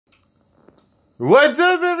What's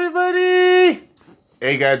up, everybody?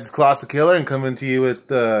 Hey guys, it's Colossal Killer and coming to you with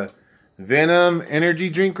the Venom energy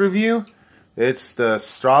drink review. It's the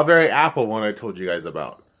strawberry apple one I told you guys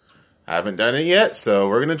about. I haven't done it yet, so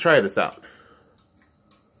we're gonna try this out.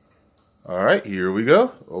 Alright, here we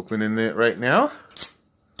go. Opening it right now.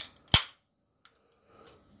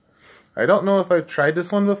 I don't know if I've tried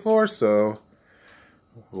this one before, so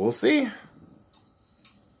we'll see.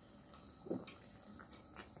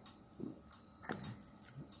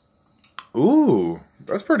 Ooh,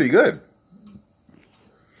 that's pretty good.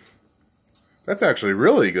 That's actually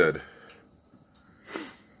really good.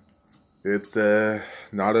 It's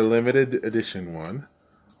not a limited edition one,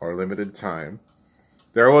 or limited time.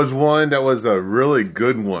 There was one that was a really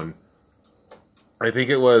good one. I think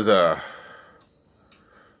it was a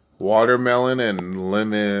watermelon and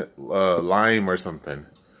lime or something.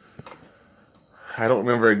 I don't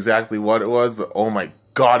remember exactly what it was, but oh my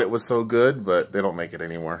god, it was so good, but they don't make it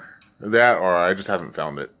anymore. That, or I just haven't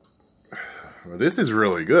found it. This is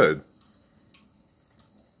really good.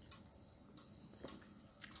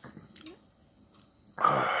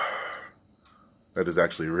 That is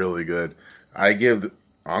actually really good. I'm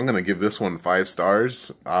gonna give this one 5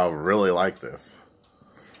 stars. I really like this.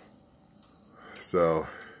 So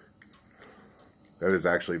that is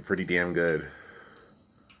actually pretty damn good.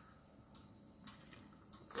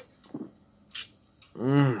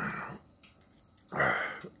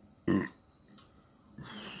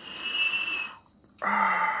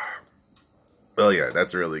 Oh yeah,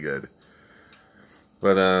 that's really good.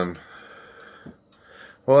 But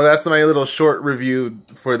well, that's my little short review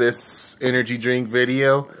for this energy drink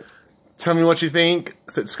video. Tell me what you think.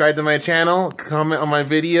 Subscribe to my channel, comment on my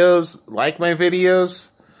videos, like my videos.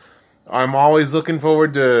 I'm always looking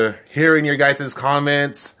forward to hearing your guys'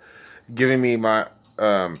 comments, giving me my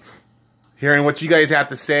hearing what you guys have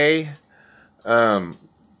to say.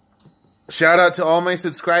 Shout out to all my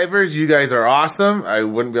subscribers. You guys are awesome. I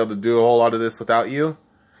wouldn't be able to do a whole lot of this without you.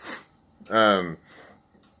 And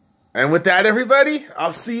with that, everybody,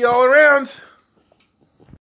 I'll see you all around.